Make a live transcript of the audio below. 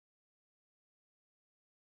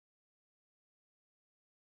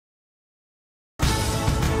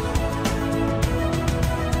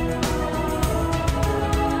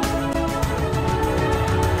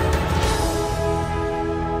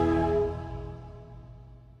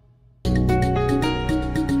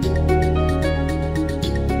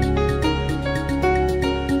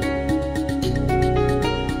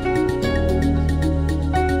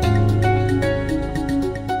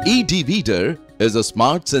E-Deweeder is a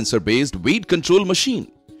smart sensor-based weed control machine.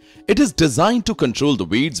 It is designed to control the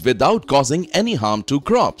weeds without causing any harm to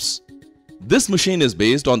crops. This machine is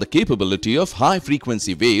based on the capability of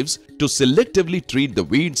high-frequency waves to selectively treat the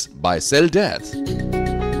weeds by cell death.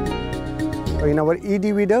 In our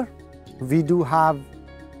E-Deweeder, we do have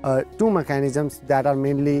two mechanisms that are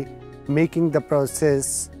mainly making the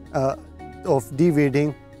process of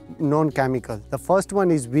deweeding non-chemical. The first one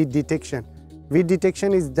is weed detection. Weed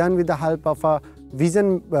detection is done with the help of a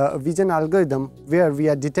vision algorithm where we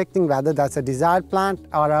are detecting whether that's a desired plant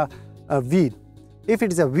or a weed. If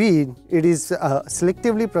it is a weed, it is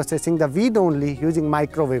selectively processing the weed only using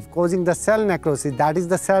microwave, causing the cell necrosis, that is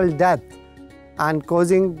the cell death, and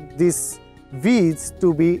causing these weeds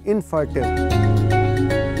to be infertile.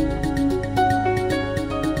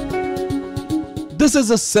 This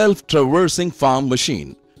is a self-traversing farm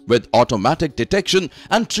machine with automatic detection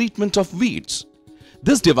and treatment of weeds.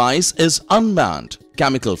 This device is unmanned,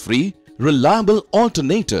 chemical-free, reliable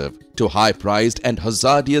alternative to high-priced and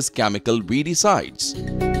hazardous chemical weedicides.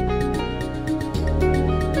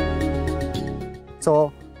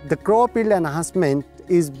 So, the crop yield enhancement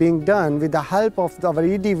is being done with the help of our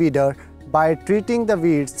E-Deweeder by treating the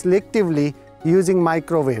weeds selectively using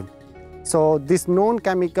microwave. So, this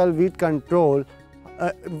non-chemical weed control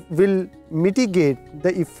will mitigate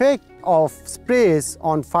the effect of sprays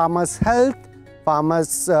on farmers' health,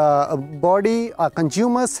 farmers' body,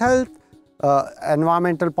 consumers' health,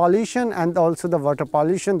 environmental pollution, and also the water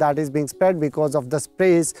pollution that is being spread because of the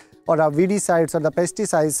sprays or the weedicides or the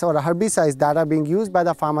pesticides or the herbicides that are being used by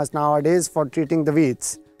the farmers nowadays for treating the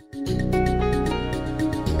weeds.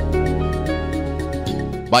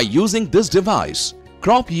 By using this device,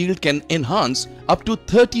 crop yield can enhance up to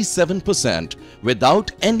 37%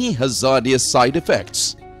 without any hazardous side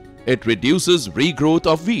effects. It reduces regrowth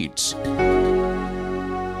of weeds.